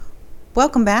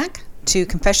Welcome back to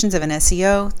Confessions of an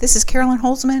SEO. This is Carolyn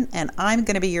Holzman, and I'm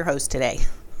going to be your host today.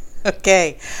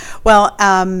 Okay, well,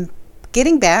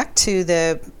 getting back to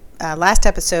the last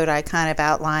episode, I kind of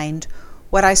outlined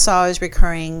what I saw as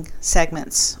recurring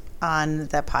segments on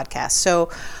the podcast. So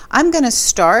I'm going to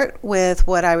start with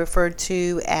what I referred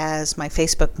to as my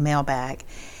Facebook mailbag.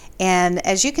 And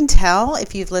as you can tell,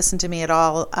 if you've listened to me at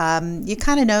all, you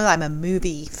kind of know I'm a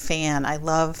movie fan. I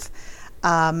love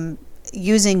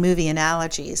using movie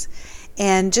analogies.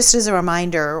 And just as a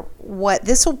reminder, what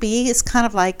this will be is kind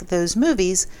of like those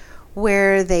movies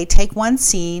where they take one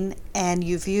scene and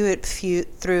you view it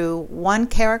through one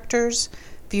character's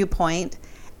viewpoint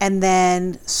and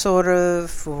then sort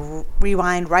of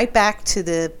rewind right back to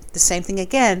the same thing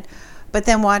again, but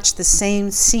then watch the same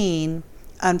scene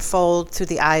unfold through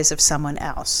the eyes of someone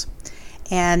else.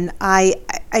 And I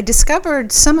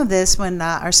discovered some of this when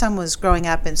our son was growing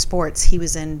up in sports. He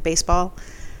was in baseball,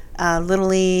 Little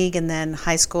League, and then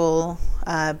high school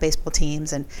baseball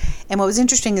teams. And what was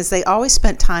interesting is they always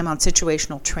spent time on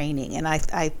situational training. And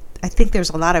I think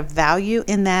there's a lot of value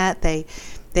in that.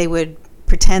 They would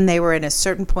pretend they were in a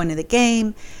certain point of the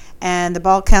game, and the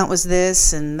ball count was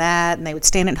this and that, and they would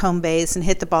stand at home base and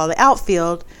hit the ball to the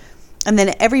outfield. And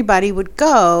then everybody would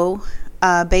go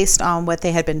based on what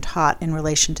they had been taught in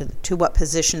relation to what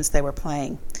positions they were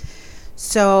playing.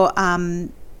 So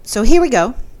here we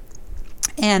go.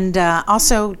 And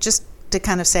also just to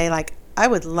kind of say, like, I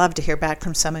would love to hear back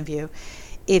from some of you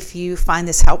if you find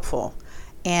this helpful.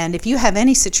 And if you have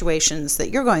any situations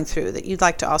that you're going through that you'd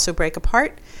like to also break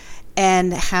apart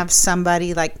and have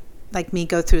somebody like me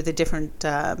go through the different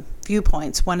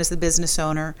viewpoints. One is the business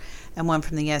owner and one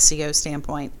from the SEO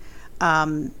standpoint.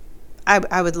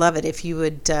 I would love it if you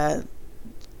would,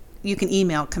 you can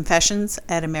email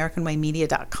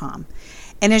confessions@AmericanWayMedia.com.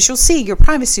 And as you'll see, your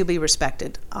privacy will be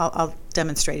respected. I'll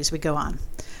demonstrate as we go on.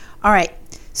 All right,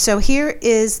 so here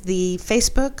is the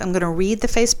Facebook. I'm going to read the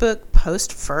Facebook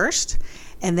post first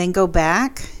and then go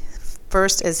back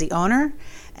first as the owner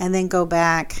and then go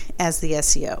back as the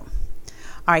SEO. All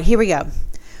right, here we go.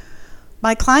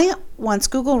 My client wants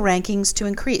Google rankings to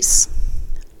increase.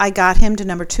 I got him to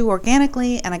number 2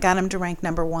 organically, and I got him to rank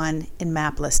number 1 in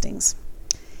map listings.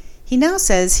 He now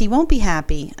says he won't be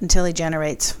happy until he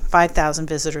generates 5,000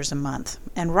 visitors a month.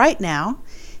 And right now,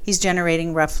 he's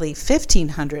generating roughly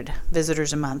 1,500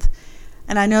 visitors a month.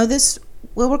 And I know this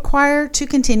will require to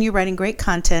continue writing great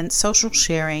content, social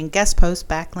sharing, guest posts,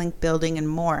 backlink building, and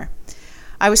more.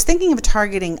 I was thinking of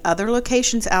targeting other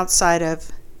locations outside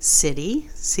of city.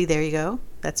 See, there you go.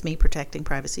 That's me protecting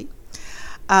privacy.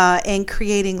 And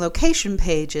creating location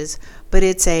pages, but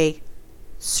it's a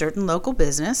certain local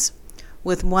business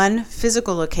with one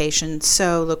physical location,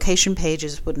 so location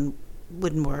pages wouldn't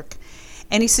work.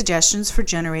 Any suggestions for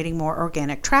generating more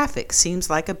organic traffic? Seems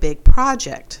like a big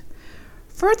project.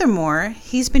 Furthermore,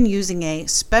 he's been using a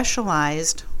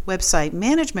specialized website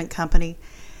management company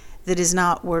that is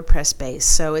not WordPress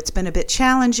based, so it's been a bit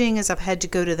challenging as I've had to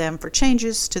go to them for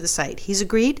changes to the site. He's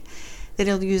agreed that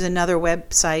he'll use another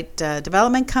website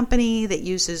development company that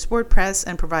uses WordPress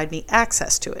and provide me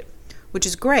access to it, which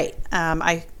is great.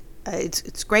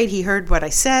 It's great he heard what I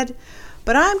said,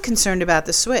 but I'm concerned about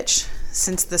the switch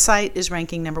since the site is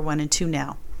ranking number 1 and 2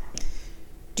 now.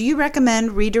 Do you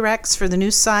recommend redirects for the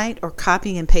new site or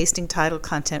copying and pasting title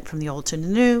content from the old to the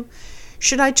new?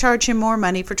 Should I charge him more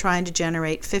money for trying to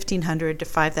generate 1,500 to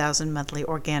 5,000 monthly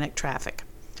organic traffic?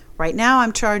 Right now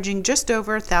I'm charging just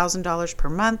over $1,000 per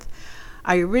month.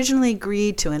 I originally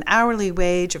agreed to an hourly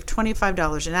wage of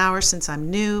 $25 an hour since I'm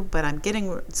new, but I'm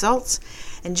getting results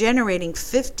and generating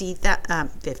 50.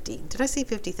 Did I say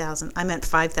 50,000? I meant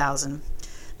 5,000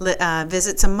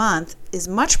 visits a month is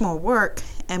much more work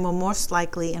and will most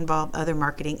likely involve other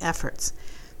marketing efforts.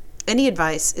 Any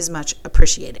advice is much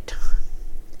appreciated.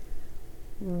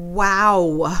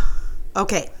 Wow.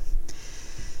 Okay.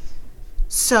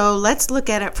 So let's look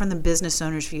at it from the business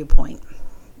owner's viewpoint.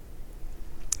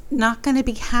 Not going to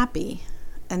be happy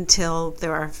until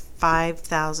there are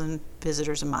 5,000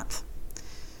 visitors a month.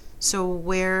 So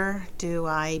where do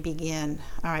I begin?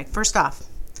 All right, first off,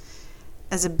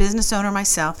 as a business owner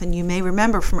myself, and you may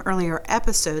remember from earlier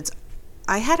episodes,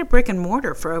 I had a brick and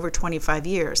mortar for over 25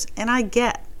 years, and I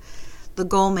get the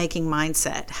goal-making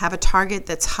mindset, have a target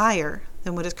that's higher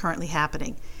than what is currently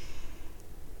happening.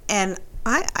 And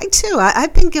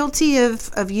I've been guilty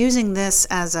of using this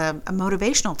as a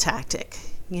motivational tactic.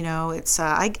 You know, it's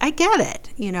I get it.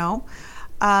 You know,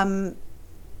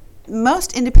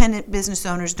 most independent business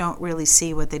owners don't really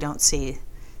see what they don't see.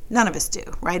 None of us do,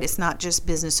 right? It's not just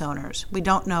business owners. We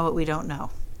don't know what we don't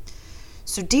know.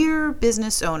 So, dear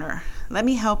business owner, let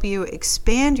me help you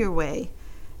expand your way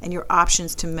and your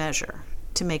options to measure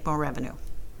to make more revenue.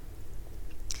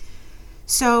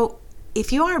 So,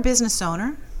 if you are a business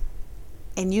owner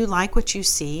and you like what you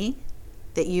see,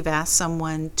 that you've asked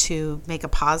someone to make a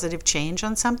positive change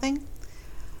on something,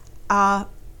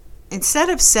 instead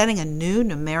of setting a new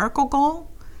numerical goal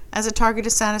as a target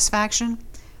of satisfaction,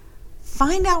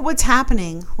 find out what's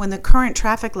happening when the current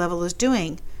traffic level is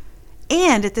doing,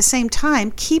 and at the same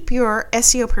time, keep your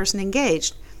SEO person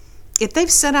engaged. If they've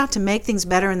set out to make things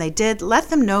better and they did, let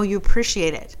them know you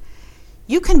appreciate it.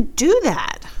 You can do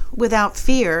that without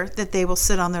fear that they will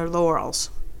sit on their laurels.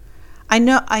 I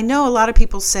know a lot of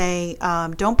people say,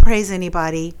 don't praise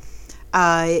anybody.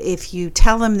 If you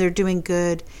tell them they're doing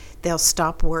good, they'll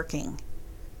stop working.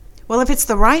 Well, if it's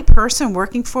the right person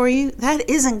working for you, that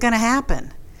isn't going to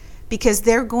happen, because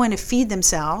they're going to feed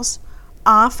themselves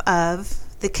off of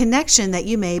the connection that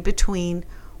you made between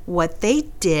what they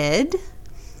did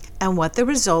and what the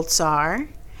results are,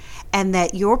 and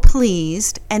that you're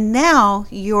pleased, and now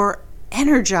you're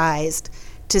energized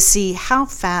to see how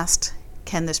fast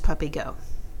can this puppy go.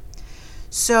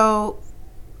 So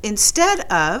instead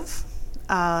of,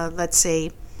 let's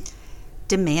say,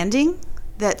 demanding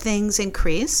that things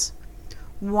increase,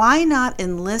 why not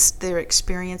enlist their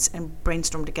experience and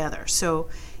brainstorm together? So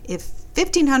if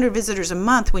 1,500 visitors a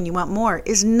month when you want more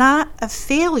is not a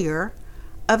failure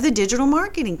of the digital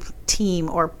marketing team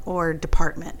or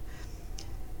department,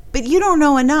 but you don't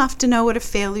know enough to know what a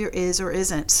failure is or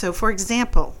isn't. So for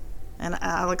example, and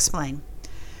I'll explain.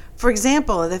 For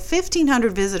example, the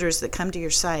 1,500 visitors that come to your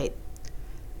site,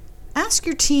 ask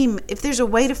your team if there's a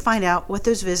way to find out what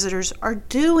those visitors are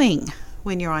doing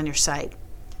when you're on your site.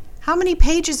 How many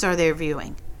pages are they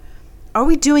viewing? Are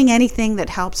we doing anything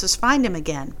that helps us find them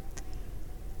again?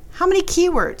 How many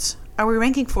keywords are we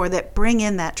ranking for that bring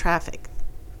in that traffic?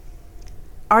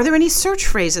 Are there any search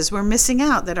phrases we're missing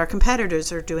out that our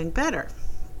competitors are doing better?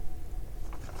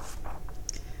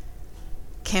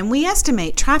 Can we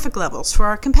estimate traffic levels for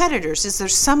our competitors? Is there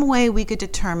some way we could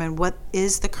determine what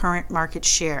is the current market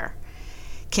share?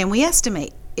 Can we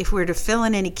estimate if we're to fill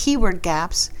in any keyword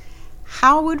gaps,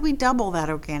 how would we double that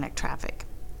organic traffic?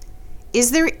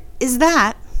 Is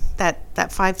that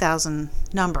 5,000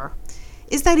 number,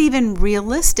 is that even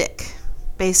realistic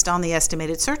based on the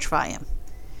estimated search volume?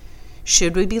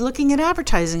 Should we be looking at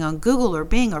advertising on Google or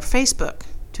Bing or Facebook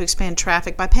to expand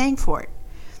traffic by paying for it?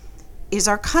 Is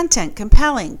our content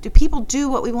compelling? Do people do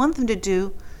what we want them to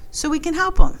do so we can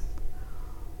help them?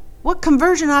 What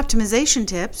conversion optimization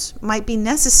tips might be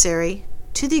necessary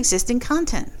to the existing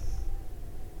content?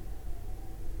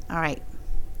 All right,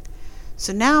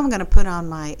 so now I'm going to put on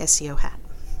my SEO hat.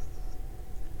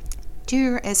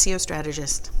 Dear SEO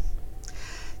strategist,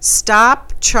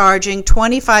 stop charging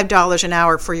 $25 an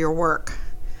hour for your work.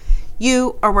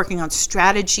 You are working on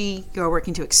strategy. You're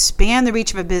working to expand the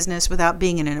reach of a business without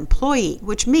being an employee,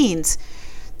 which means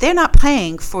they're not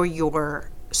paying for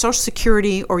your Social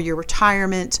Security or your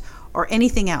retirement or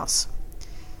anything else.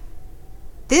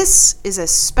 This is a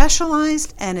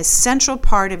specialized and essential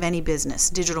part of any business,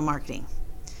 digital marketing,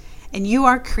 and you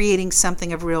are creating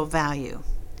something of real value.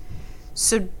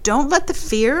 So don't let the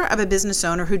fear of a business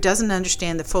owner who doesn't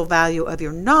understand the full value of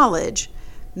your knowledge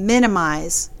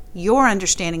minimize your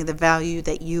understanding of the value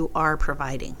that you are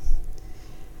providing.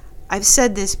 I've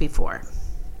said this before.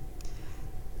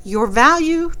 Your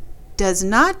value does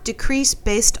not decrease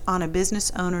based on a business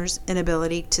owner's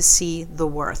inability to see the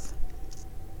worth.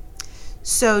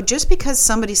 So just because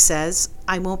somebody says,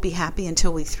 I won't be happy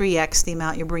until we 3x the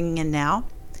amount you're bringing in now,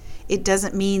 it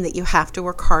doesn't mean that you have to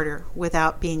work harder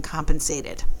without being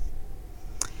compensated.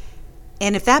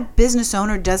 And if that business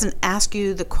owner doesn't ask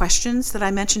you the questions that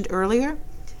I mentioned earlier,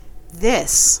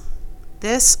 this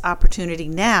opportunity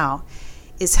now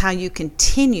is how you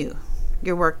continue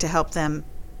your work to help them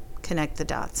connect the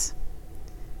dots.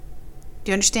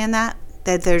 Do you understand that?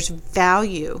 That there's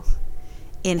value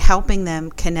in helping them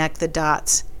connect the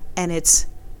dots, and it's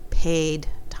paid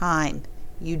time.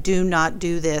 You do not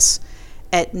do this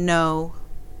at no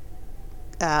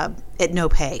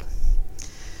pay.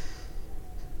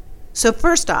 So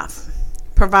first off,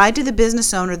 provide to the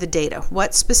business owner the data.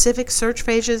 What specific search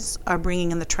phrases are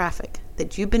bringing in the traffic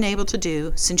that you've been able to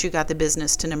do since you got the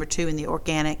business to number 2 in the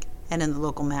organic and in the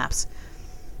local maps?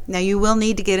 Now you will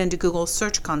need to get into Google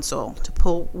Search Console to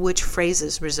pull which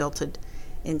phrases resulted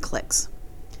in clicks.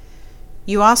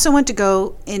 You also want to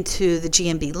go into the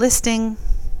GMB listing,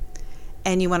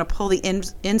 and you want to pull the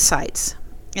insights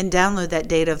and download that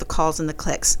data of the calls and the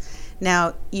clicks.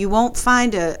 Now, you won't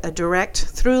find a direct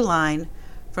through line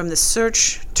from the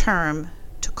search term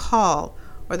to call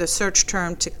or the search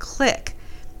term to click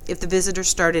if the visitor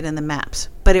started in the maps,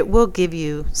 but it will give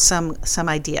you some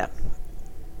idea.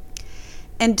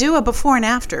 And do a before and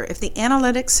after. If the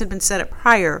analytics had been set up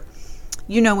prior,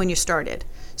 you know when you started.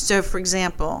 So for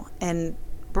example, and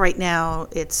right now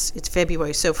it's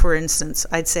February, so for instance,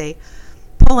 I'd say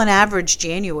pull an average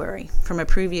January from a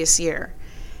previous year.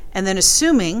 And then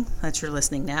assuming that you're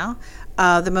listening now,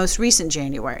 the most recent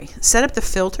January, set up the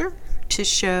filter to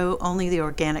show only the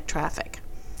organic traffic.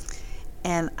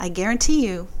 And I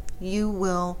guarantee you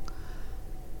will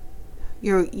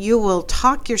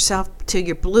talk yourself till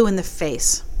you're blue in the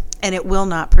face, and it will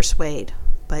not persuade.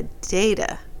 But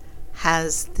data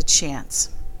has the chance.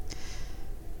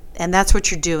 And that's what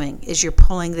you're doing, is you're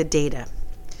pulling the data.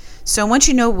 So once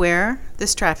you know where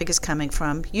this traffic is coming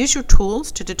from, use your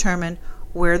tools to determine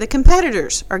where the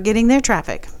competitors are getting their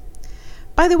traffic.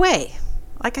 By the way,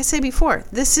 like I said before,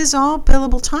 this is all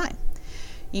billable time.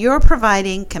 You're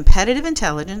providing competitive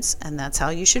intelligence, and that's how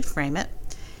you should frame it.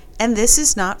 And this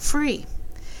is not free.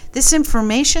 This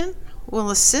information will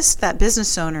assist that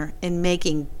business owner in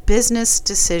making business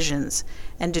decisions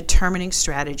and determining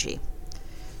strategy.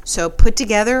 So put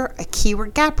together a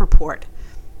keyword gap report.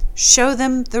 Show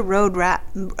them the road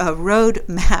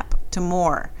map to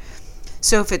more.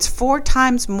 So if it's 4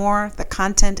 times more the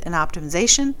content and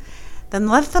optimization, then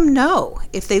let them know,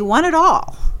 if they want it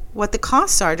all, what the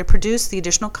costs are to produce the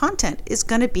additional content is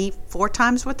going to be 4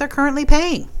 times what they're currently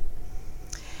paying.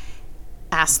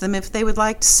 Ask them if they would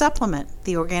like to supplement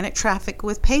the organic traffic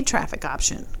with paid traffic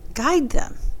option. Guide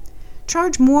them.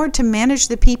 Charge more to manage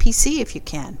the PPC if you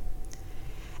can.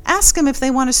 Ask them if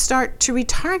they want to start to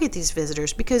retarget these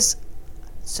visitors, because,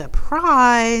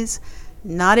 surprise,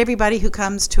 not everybody who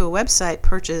comes to a website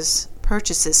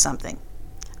purchases something.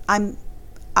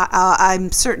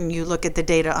 I'm certain you look at the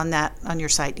data on your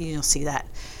site and you'll see that.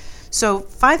 So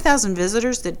 5,000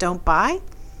 visitors that don't buy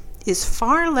is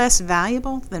far less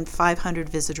valuable than 500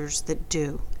 visitors that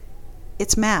do.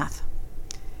 It's math.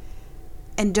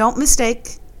 And don't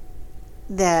mistake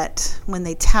that when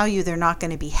they tell you they're not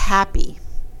going to be happy,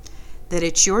 that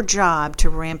it's your job to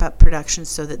ramp up production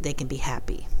so that they can be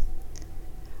happy.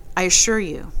 I assure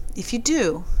you, if you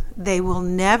do, they will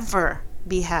never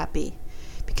be happy.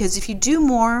 Because if you do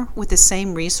more with the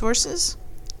same resources,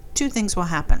 2 things will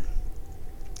happen.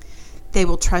 They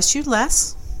will trust you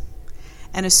less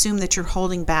and assume that you're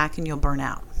holding back and you'll burn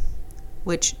out,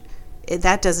 which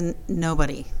that doesn't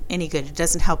nobody any good. It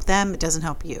doesn't help them. It doesn't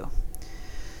help you.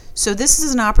 So this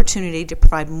is an opportunity to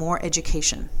provide more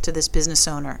education to this business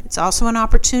owner. It's also an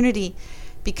opportunity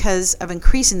because of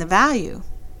increasing the value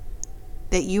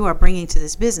that you are bringing to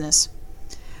this business.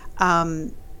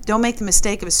 Don't make the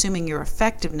mistake of assuming your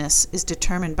effectiveness is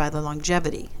determined by the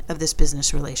longevity of this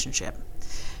business relationship,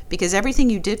 because everything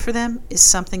you did for them is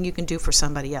something you can do for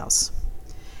somebody else.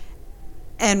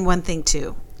 And one thing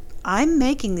too, I'm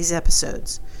making these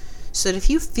episodes so that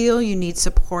if you feel you need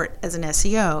support as an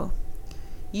SEO,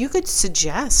 you could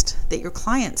suggest that your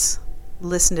clients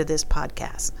listen to this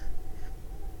podcast.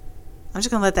 I'm just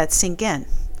going to let that sink in.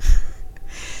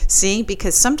 See,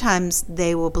 because sometimes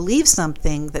they will believe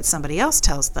something that somebody else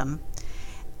tells them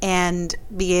and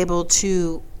be able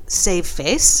to save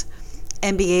face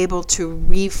and be able to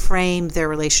reframe their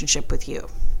relationship with you.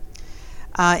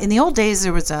 In the old days,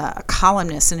 there was a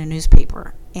columnist in a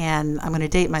newspaper, and I'm going to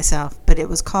date myself, but it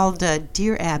was called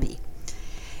Dear Abby.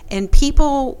 And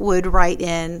people would write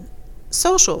in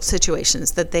social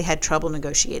situations that they had trouble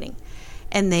negotiating.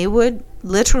 And they would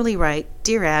literally write,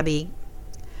 Dear Abby,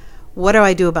 what do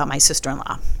I do about my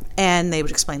sister-in-law? And they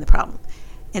would explain the problem.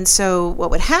 And so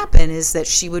what would happen is that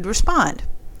she would respond.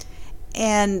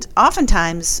 And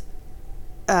oftentimes,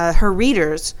 her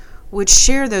readers would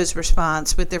share those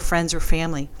responses with their friends or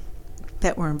family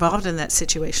that were involved in that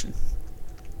situation.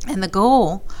 And the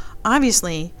goal,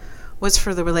 obviously, was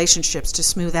for the relationships to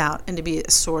smooth out and to be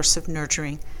a source of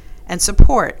nurturing and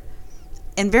support.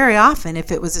 And very often,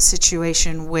 if it was a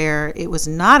situation where it was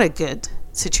not a good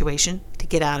situation, to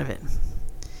get out of it.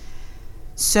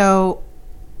 So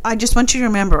I just want you to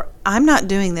remember, I'm not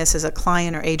doing this as a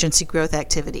client or agency growth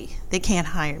activity. They can't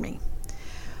hire me.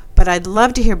 But I'd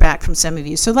love to hear back from some of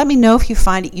you. So let me know if you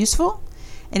find it useful,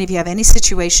 and if you have any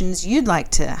situations you'd like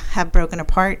to have broken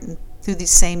apart and through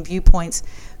these same viewpoints,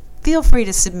 feel free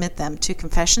to submit them to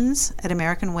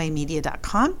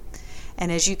confessions@AmericanWayMedia.com.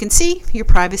 And as you can see, your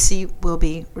privacy will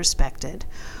be respected.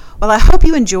 Well, I hope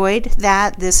you enjoyed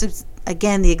that. This is,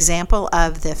 again, the example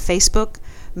of the Facebook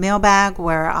mailbag,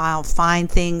 where I'll find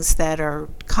things that are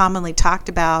commonly talked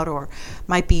about or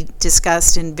might be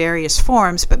discussed in various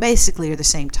forms, but basically are the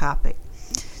same topic.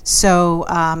 So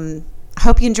I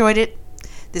hope you enjoyed it.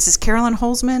 This is Carolyn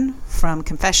Holzman from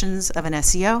Confessions of an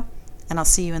SEO, and I'll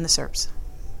see you in the SERPs.